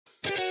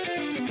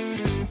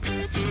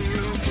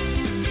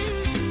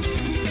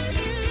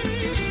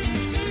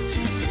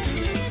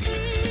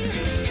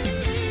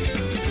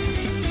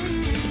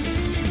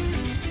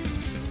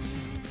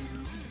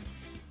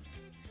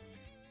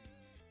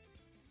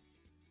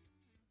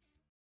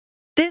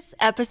This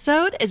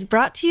episode is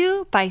brought to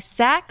you by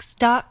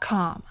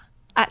Sax.com.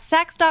 At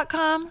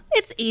Sax.com,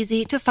 it's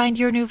easy to find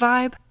your new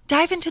vibe.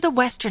 Dive into the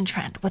Western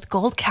trend with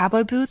gold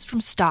cowboy boots from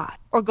Stott,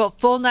 or go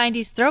full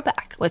 90s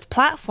throwback with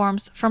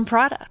platforms from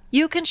Prada.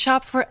 You can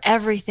shop for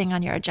everything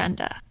on your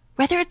agenda,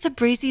 whether it's a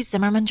breezy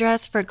Zimmermann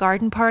dress for a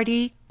garden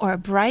party or a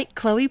bright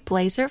Chloe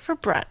blazer for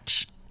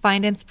brunch.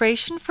 Find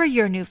inspiration for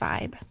your new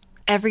vibe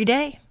every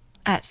day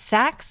at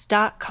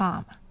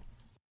Sax.com.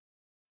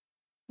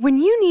 When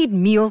you need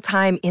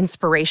mealtime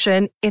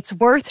inspiration, it's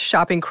worth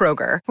shopping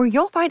Kroger, where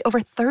you'll find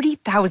over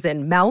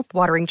 30,000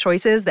 mouth-watering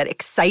choices that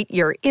excite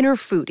your inner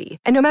foodie.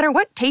 And no matter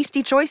what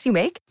tasty choice you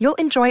make, you'll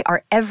enjoy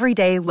our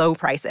everyday low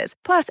prices,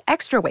 plus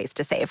extra ways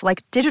to save,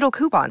 like digital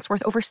coupons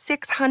worth over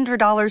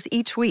 $600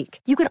 each week.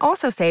 You can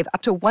also save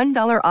up to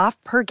 $1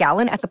 off per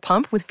gallon at the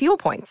pump with fuel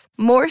points.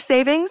 More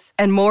savings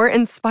and more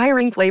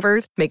inspiring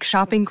flavors make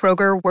shopping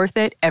Kroger worth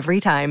it every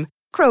time.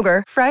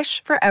 Kroger,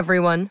 fresh for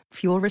everyone.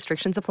 Fuel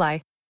restrictions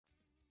apply.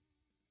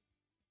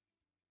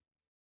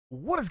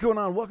 What is going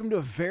on? Welcome to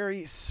a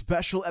very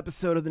special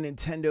episode of the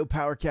Nintendo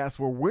Powercast,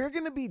 where we're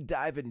going to be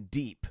diving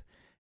deep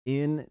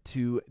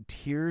into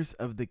Tears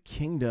of the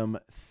Kingdom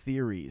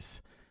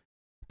theories.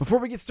 Before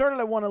we get started,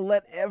 I want to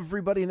let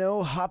everybody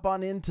know, hop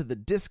on into the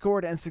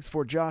Discord,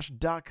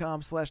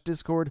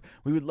 n64josh.com/Discord.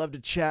 We would love to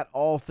chat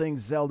all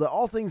things Zelda,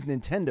 all things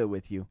Nintendo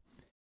with you.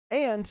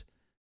 And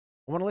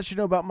I want to let you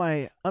know about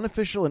my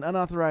unofficial and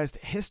unauthorized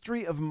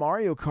History of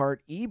Mario Kart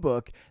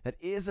ebook that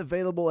is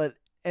available at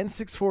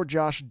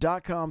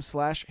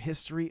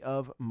n64josh.com/history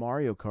of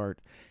Mario Kart.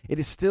 It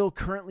is still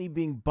currently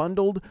being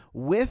bundled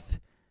with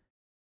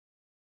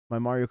my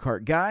Mario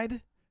Kart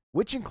guide,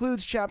 which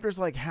includes chapters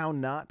like how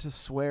not to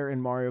swear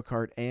in Mario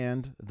Kart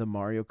and the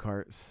Mario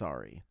Kart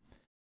Sorry.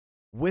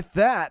 With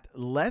that,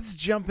 let's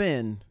jump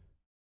in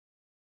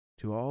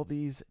to all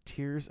these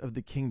Tears of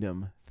the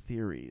Kingdom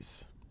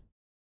theories.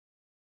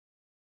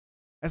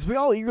 As we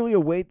all eagerly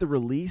await the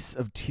release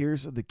of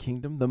Tears of the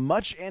Kingdom, the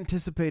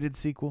much-anticipated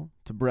sequel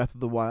to Breath of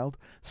the Wild,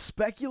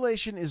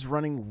 speculation is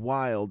running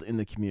wild in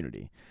the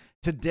community.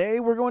 Today,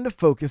 we're going to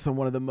focus on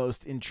one of the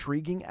most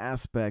intriguing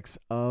aspects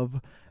of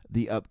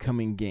the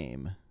upcoming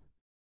game,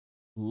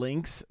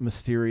 Link's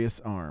mysterious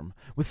arm.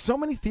 With so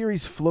many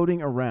theories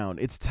floating around,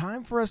 it's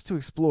time for us to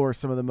explore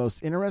some of the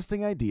most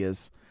interesting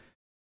ideas,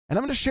 and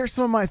I'm going to share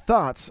some of my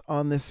thoughts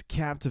on this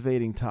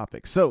captivating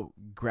topic. So,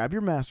 grab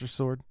your Master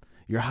Sword,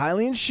 your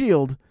Hylian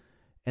shield,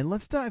 and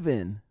let's dive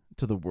in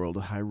to the world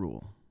of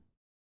Hyrule.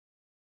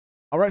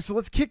 All right, so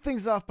let's kick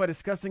things off by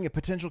discussing a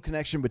potential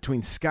connection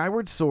between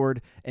Skyward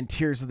Sword and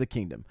Tears of the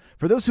Kingdom.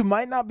 For those who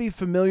might not be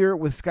familiar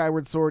with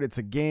Skyward Sword, it's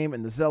a game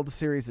in the Zelda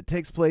series that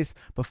takes place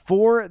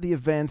before the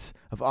events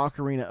of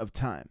Ocarina of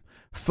Time,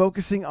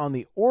 focusing on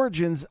the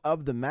origins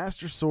of the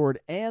Master Sword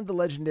and the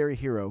legendary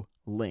hero,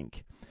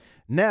 Link.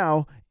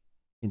 Now,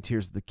 in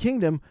Tears of the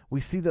Kingdom,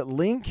 we see that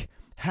Link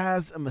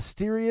has a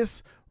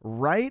mysterious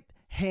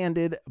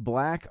right-handed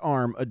black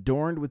arm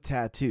adorned with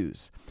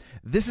tattoos.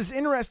 This is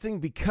interesting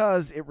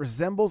because it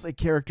resembles a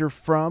character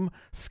from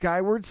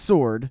Skyward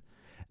Sword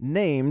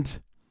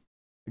named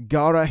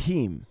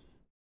Garahim.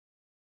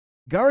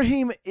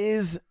 Garahim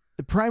is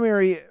the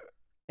primary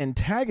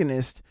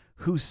antagonist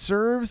who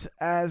serves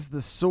as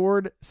the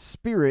sword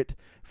spirit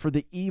for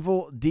the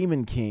evil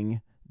Demon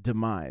King,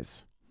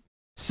 Demise.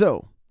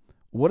 So,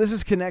 what does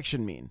this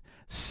connection mean?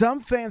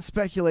 Some fans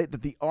speculate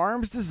that the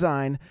arm's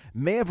design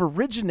may have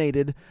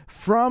originated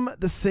from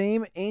the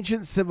same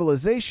ancient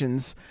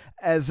civilizations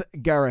as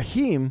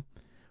Garahim,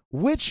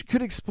 which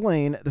could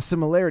explain the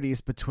similarities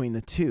between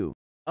the two.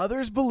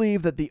 Others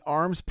believe that the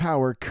arm's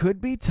power could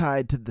be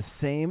tied to the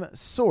same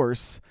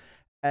source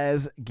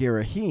as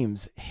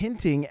Garahim's,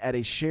 hinting at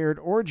a shared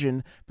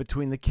origin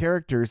between the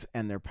characters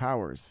and their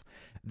powers.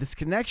 This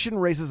connection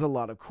raises a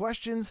lot of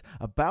questions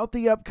about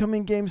the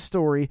upcoming game's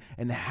story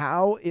and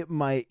how it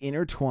might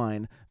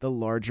intertwine the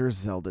larger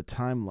Zelda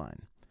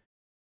timeline.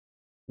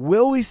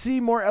 Will we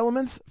see more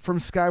elements from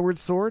Skyward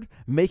Sword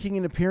making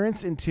an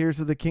appearance in Tears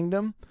of the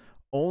Kingdom?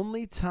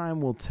 Only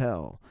time will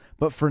tell.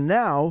 But for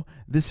now,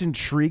 this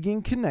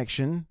intriguing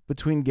connection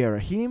between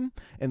Garahim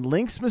and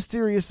Link's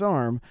mysterious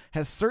arm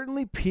has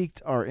certainly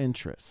piqued our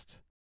interest.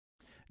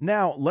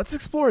 Now, let's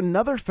explore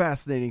another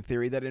fascinating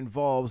theory that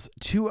involves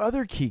two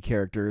other key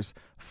characters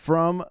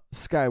from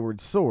Skyward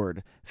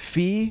Sword,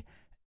 Fi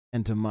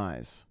and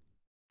Demise.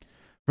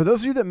 For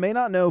those of you that may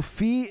not know,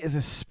 Fi is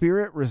a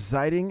spirit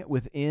residing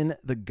within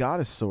the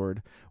Goddess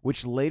Sword,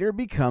 which later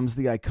becomes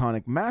the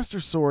iconic Master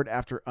Sword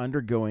after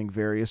undergoing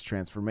various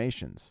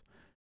transformations.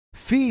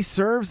 Fi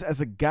serves as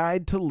a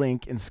guide to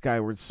Link in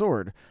Skyward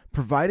Sword,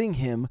 providing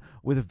him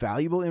with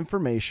valuable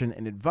information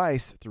and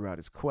advice throughout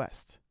his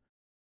quest.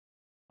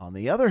 On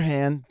the other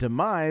hand,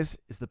 Demise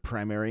is the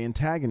primary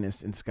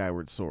antagonist in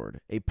Skyward Sword,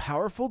 a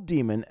powerful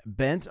demon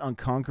bent on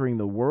conquering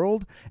the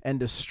world and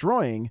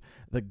destroying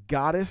the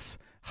goddess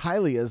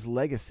Hylia's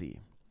legacy.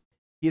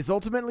 He is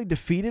ultimately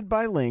defeated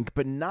by Link,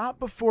 but not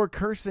before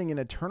cursing an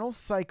eternal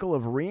cycle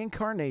of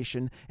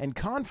reincarnation and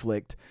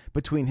conflict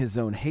between his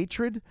own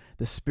hatred,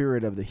 the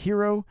spirit of the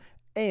hero,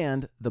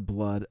 and the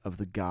blood of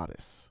the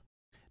goddess.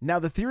 Now,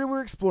 the theory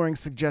we're exploring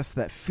suggests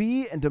that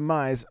Fi and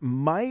Demise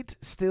might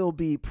still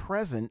be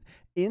present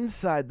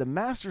inside the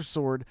Master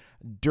Sword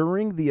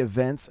during the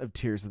events of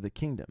Tears of the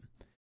Kingdom.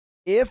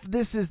 If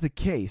this is the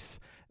case,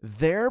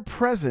 their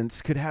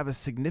presence could have a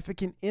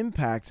significant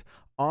impact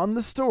on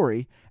the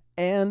story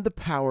and the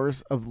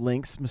powers of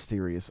Link's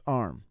mysterious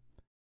arm.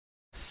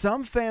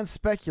 Some fans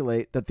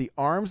speculate that the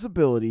arm's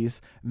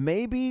abilities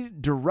may be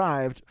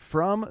derived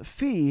from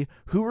Fi,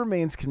 who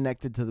remains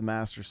connected to the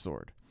Master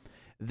Sword.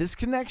 This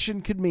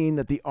connection could mean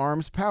that the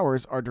arm's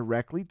powers are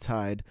directly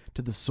tied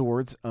to the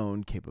sword's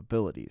own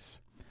capabilities.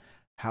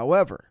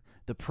 However,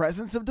 the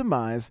presence of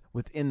Demise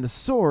within the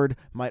sword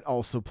might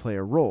also play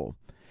a role.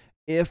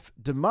 If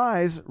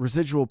Demise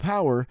residual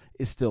power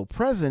is still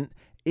present,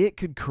 it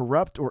could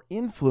corrupt or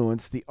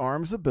influence the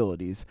arm's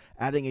abilities,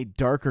 adding a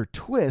darker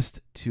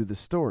twist to the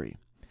story.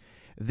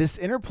 This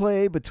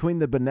interplay between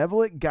the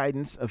benevolent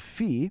guidance of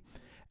Fi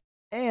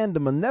and the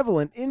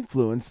malevolent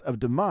influence of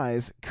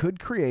Demise could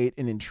create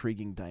an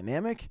intriguing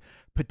dynamic,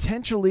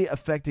 potentially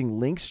affecting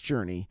Link's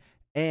journey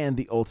and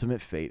the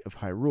ultimate fate of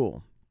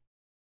Hyrule.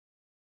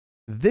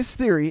 This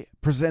theory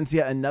presents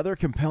yet another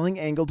compelling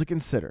angle to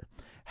consider.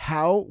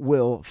 How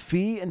will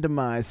Fi and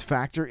Demise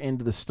factor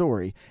into the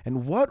story,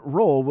 and what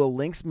role will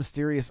Link's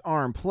mysterious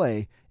arm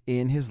play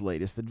in his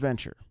latest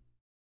adventure?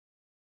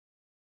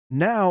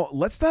 Now,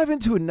 let's dive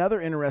into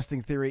another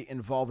interesting theory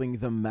involving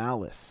the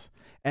Malice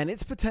and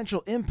its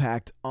potential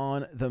impact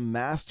on the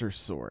Master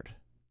Sword.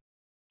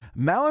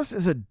 Malice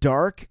is a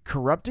dark,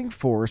 corrupting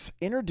force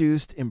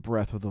introduced in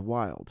Breath of the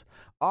Wild,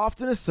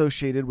 often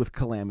associated with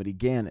Calamity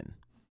Ganon.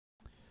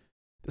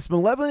 This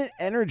malevolent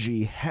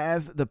energy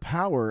has the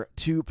power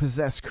to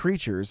possess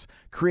creatures,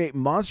 create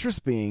monstrous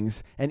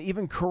beings, and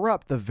even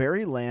corrupt the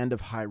very land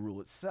of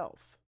Hyrule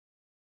itself.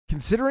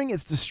 Considering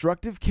its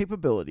destructive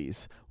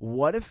capabilities,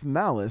 what if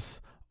Malice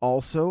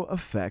also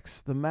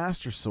affects the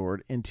Master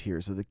Sword in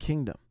Tears of the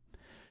Kingdom?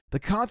 The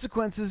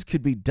consequences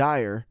could be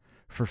dire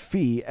for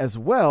Fi as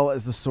well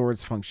as the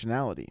sword's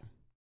functionality.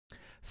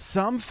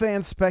 Some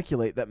fans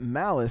speculate that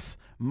Malice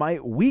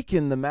might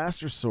weaken the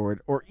Master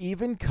Sword or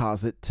even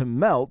cause it to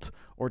melt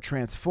or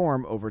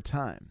transform over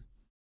time.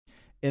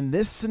 In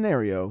this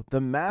scenario,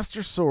 the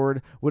Master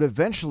Sword would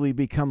eventually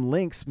become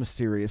Link's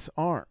mysterious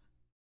arm.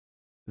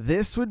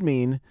 This would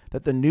mean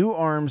that the new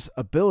arm's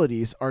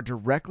abilities are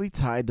directly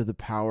tied to the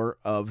power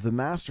of the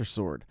Master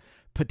Sword,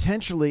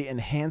 potentially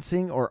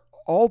enhancing or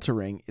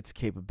altering its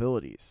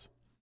capabilities.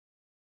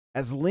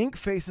 As Link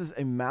faces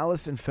a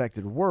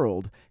malice-infected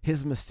world,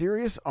 his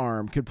mysterious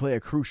arm could play a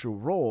crucial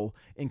role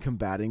in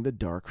combating the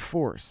Dark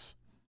Force.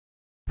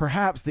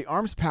 Perhaps the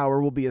arm's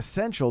power will be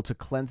essential to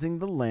cleansing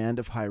the land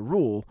of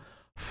Hyrule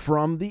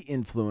from the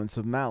influence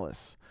of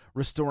malice,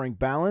 restoring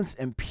balance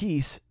and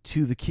peace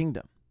to the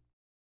kingdom.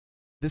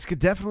 This could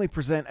definitely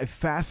present a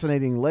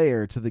fascinating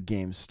layer to the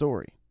game's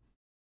story.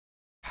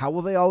 How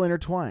will they all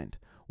intertwine?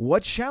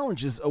 What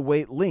challenges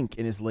await Link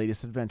in his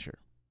latest adventure?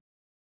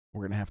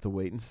 We're going to have to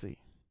wait and see.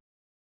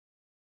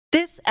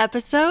 This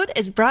episode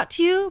is brought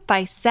to you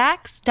by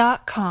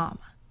Sax.com.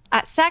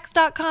 At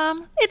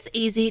Sax.com, it's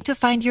easy to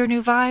find your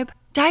new vibe.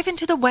 Dive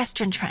into the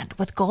Western trend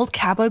with gold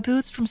cowboy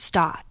boots from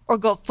Stott, or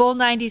go full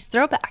 90s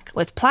throwback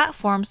with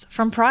platforms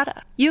from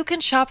Prada. You can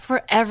shop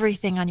for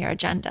everything on your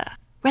agenda,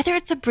 whether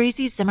it's a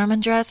breezy Zimmermann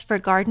dress for a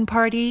garden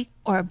party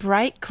or a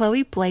bright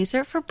Chloe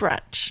blazer for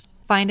brunch.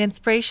 Find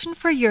inspiration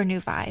for your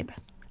new vibe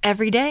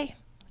every day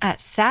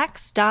at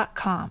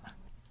Sax.com.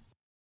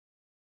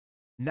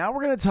 Now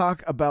we're going to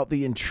talk about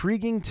the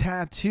intriguing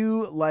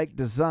tattoo-like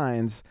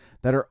designs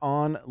that are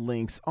on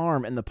Link's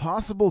arm and the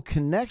possible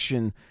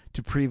connection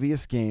to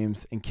previous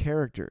games and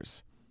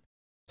characters.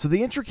 So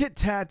the intricate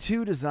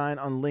tattoo design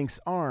on Link's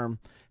arm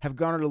have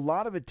garnered a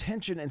lot of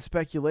attention and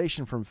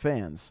speculation from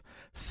fans.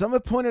 Some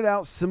have pointed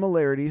out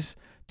similarities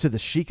to the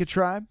Sheikah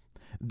tribe.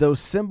 Those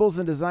symbols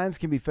and designs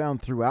can be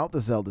found throughout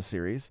the Zelda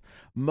series,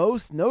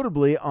 most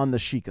notably on the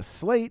Sheikah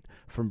slate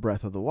from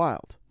Breath of the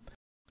Wild.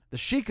 The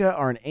Sheikah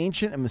are an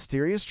ancient and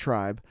mysterious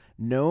tribe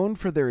known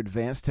for their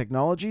advanced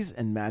technologies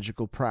and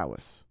magical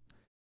prowess.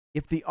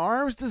 If the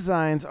arm's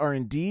designs are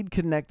indeed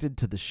connected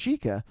to the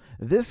Sheikah,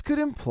 this could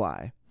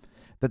imply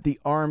that the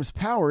arm's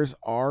powers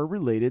are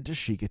related to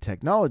Sheikah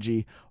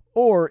technology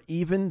or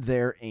even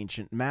their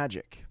ancient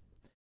magic.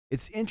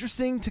 It's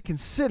interesting to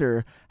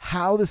consider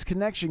how this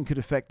connection could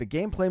affect the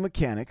gameplay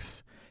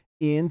mechanics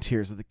in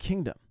Tears of the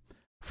Kingdom.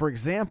 For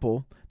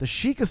example, the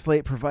Sheikah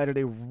slate provided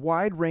a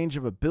wide range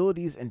of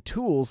abilities and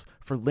tools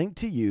for Link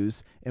to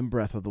use in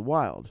Breath of the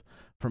Wild,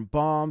 from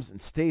bombs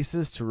and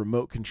stasis to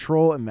remote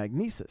control and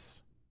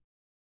magnesis.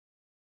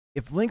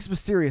 If Link's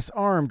mysterious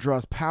arm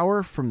draws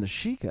power from the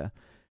Sheikah,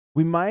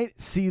 we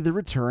might see the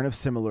return of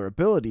similar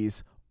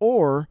abilities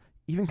or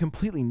even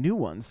completely new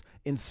ones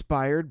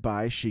inspired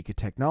by Sheikah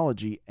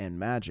technology and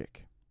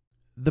magic.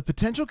 The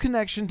potential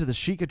connection to the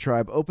Sheikah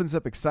tribe opens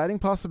up exciting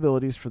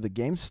possibilities for the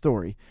game's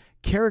story,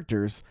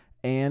 characters,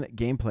 and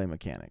gameplay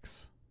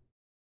mechanics.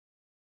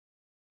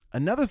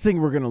 Another thing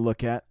we're going to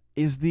look at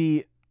is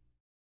the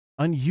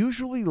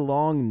unusually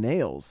long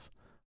nails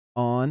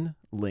on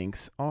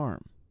Link's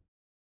arm.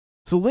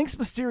 So Link's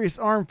mysterious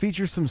arm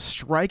features some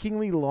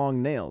strikingly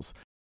long nails,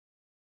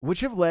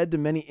 which have led to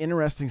many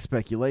interesting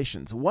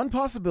speculations. One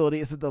possibility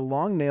is that the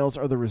long nails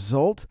are the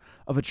result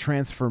of a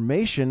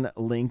transformation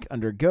Link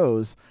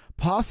undergoes,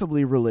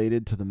 possibly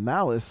related to the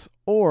Malice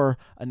or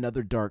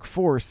another dark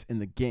force in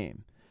the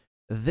game.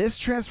 This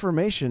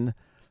transformation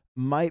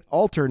might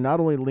alter not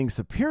only Link's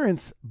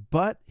appearance,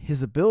 but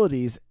his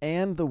abilities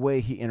and the way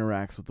he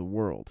interacts with the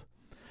world.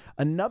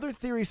 Another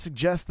theory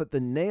suggests that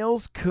the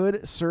nails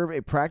could serve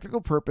a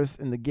practical purpose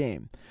in the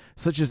game,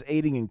 such as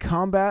aiding in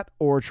combat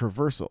or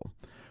traversal.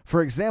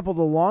 For example,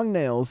 the long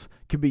nails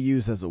could be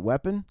used as a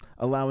weapon,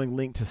 allowing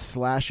Link to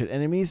slash at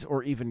enemies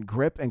or even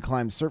grip and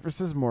climb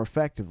surfaces more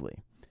effectively.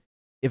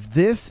 If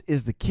this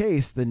is the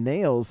case, the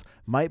nails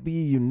might be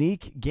a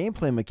unique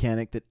gameplay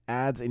mechanic that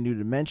adds a new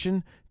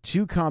dimension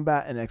to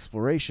combat and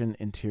exploration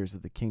in Tears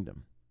of the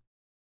Kingdom.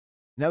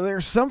 Now, there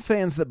are some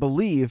fans that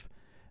believe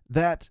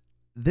that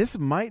this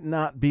might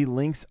not be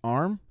Link's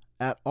arm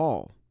at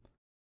all.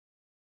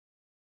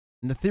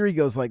 And the theory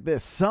goes like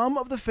this. Some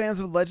of the fans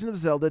of Legend of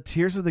Zelda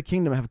Tears of the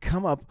Kingdom have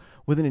come up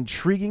with an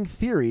intriguing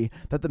theory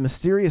that the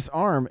mysterious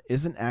arm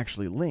isn't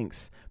actually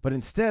Link's, but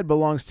instead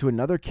belongs to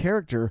another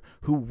character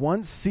who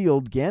once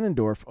sealed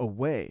Ganondorf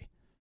away.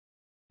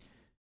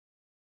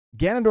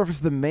 Ganondorf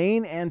is the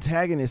main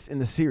antagonist in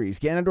the series.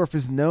 Ganondorf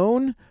is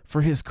known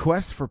for his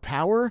quest for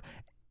power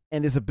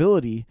and his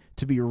ability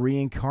to be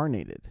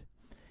reincarnated.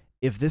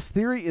 If this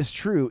theory is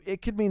true,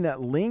 it could mean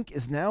that Link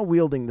is now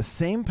wielding the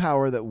same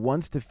power that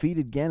once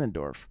defeated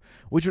Ganondorf,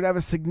 which would have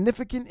a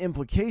significant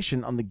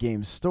implication on the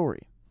game's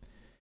story.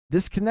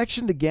 This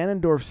connection to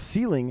Ganondorf's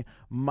sealing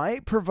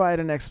might provide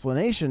an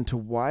explanation to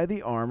why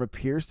the arm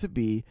appears to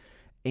be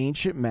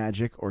ancient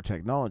magic or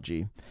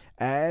technology,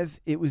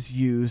 as it was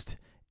used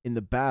in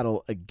the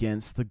battle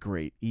against the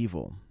great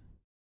evil.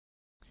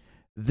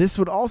 This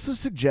would also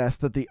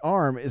suggest that the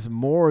arm is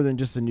more than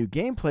just a new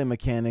gameplay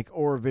mechanic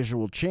or a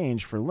visual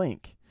change for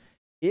Link.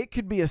 It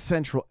could be a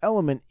central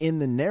element in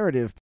the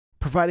narrative,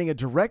 providing a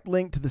direct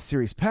link to the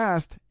series'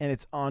 past and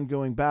its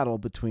ongoing battle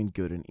between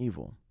good and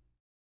evil.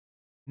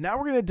 Now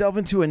we're going to delve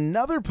into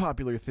another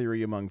popular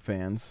theory among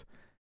fans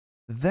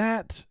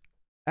that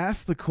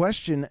asks the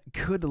question,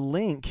 could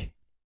Link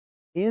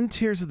in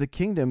Tears of the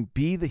Kingdom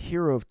be the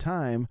hero of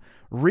time,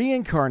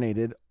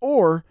 reincarnated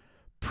or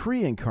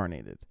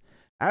pre-incarnated?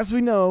 As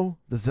we know,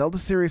 the Zelda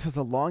series has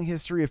a long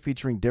history of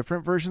featuring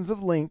different versions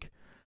of Link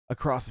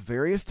across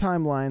various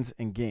timelines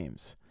and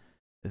games.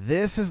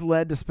 This has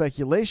led to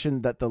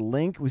speculation that the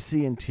Link we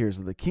see in Tears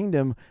of the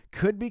Kingdom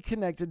could be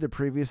connected to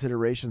previous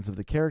iterations of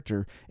the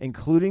character,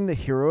 including the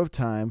Hero of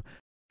Time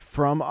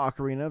from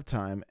Ocarina of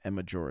Time and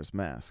Majora's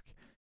Mask.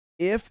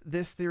 If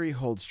this theory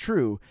holds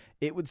true,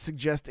 it would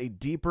suggest a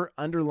deeper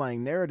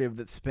underlying narrative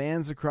that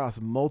spans across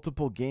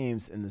multiple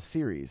games in the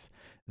series.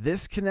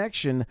 This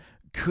connection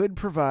could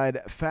provide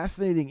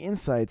fascinating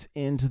insights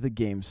into the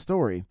game's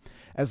story,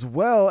 as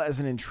well as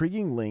an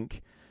intriguing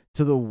link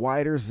to the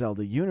wider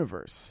Zelda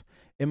universe.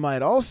 It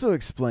might also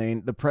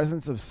explain the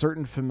presence of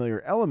certain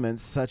familiar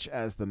elements, such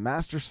as the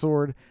Master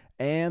Sword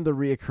and the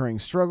reoccurring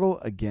struggle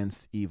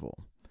against evil.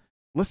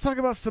 Let's talk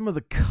about some of the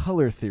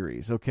color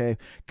theories, okay?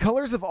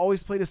 Colors have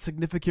always played a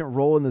significant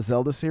role in the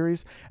Zelda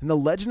series, and The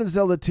Legend of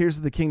Zelda Tears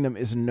of the Kingdom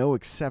is no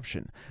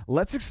exception.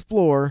 Let's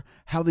explore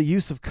how the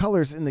use of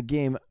colors in the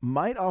game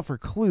might offer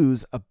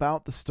clues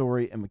about the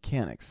story and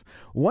mechanics.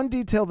 One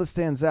detail that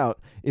stands out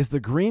is the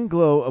green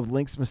glow of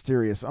Link's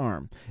mysterious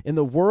arm. In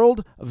the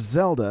world of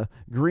Zelda,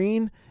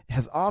 green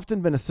has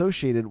often been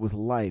associated with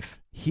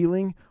life,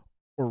 healing,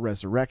 or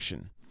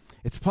resurrection.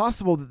 It's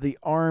possible that the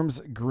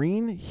arm's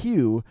green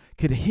hue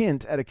could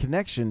hint at a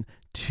connection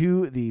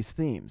to these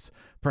themes.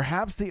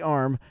 Perhaps the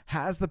arm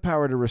has the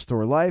power to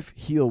restore life,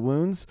 heal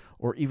wounds,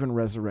 or even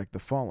resurrect the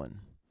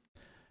fallen.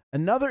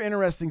 Another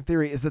interesting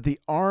theory is that the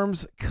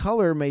arm's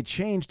color may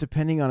change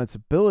depending on its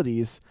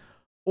abilities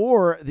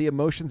or the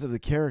emotions of the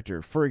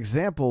character. For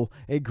example,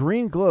 a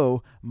green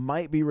glow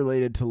might be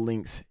related to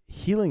Link's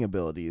healing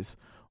abilities,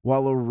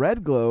 while a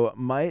red glow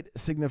might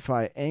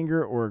signify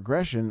anger or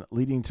aggression,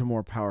 leading to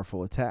more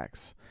powerful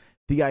attacks.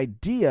 The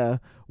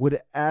idea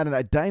would add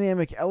a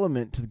dynamic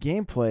element to the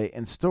gameplay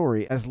and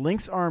story, as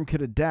Link's arm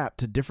could adapt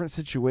to different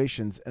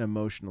situations and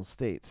emotional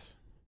states.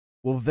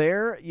 Well,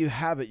 there you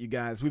have it, you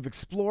guys. We've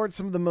explored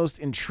some of the most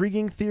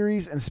intriguing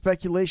theories and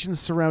speculations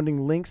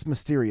surrounding Link's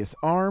mysterious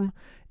arm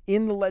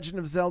in The Legend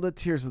of Zelda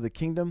Tears of the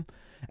Kingdom.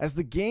 As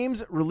the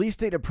game's release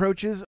date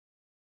approaches,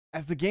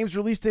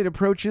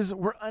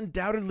 we're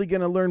undoubtedly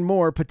going to learn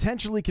more,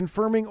 potentially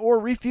confirming or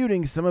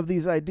refuting some of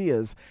these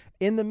ideas.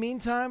 In the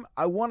meantime,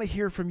 I want to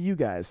hear from you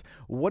guys.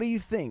 What do you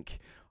think?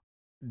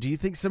 Do you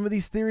think some of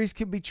these theories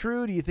could be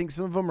true? Do you think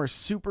some of them are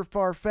super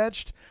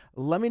far-fetched?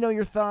 Let me know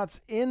your thoughts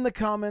in the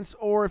comments,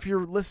 or if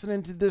you're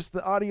listening to this,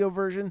 the audio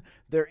version,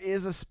 there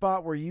is a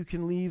spot where you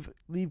can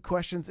leave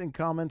questions and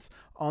comments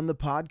on the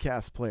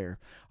podcast player.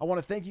 I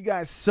want to thank you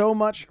guys so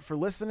much for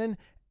listening.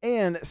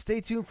 And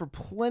stay tuned for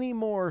plenty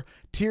more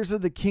Tears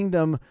of the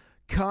Kingdom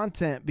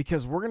content,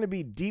 because we're going to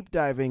be deep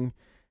diving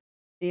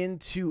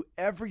into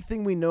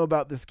everything we know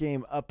about this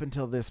game up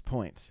until this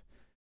point.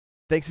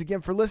 Thanks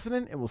again for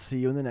listening, and we'll see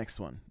you in the next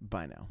one.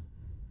 Bye now.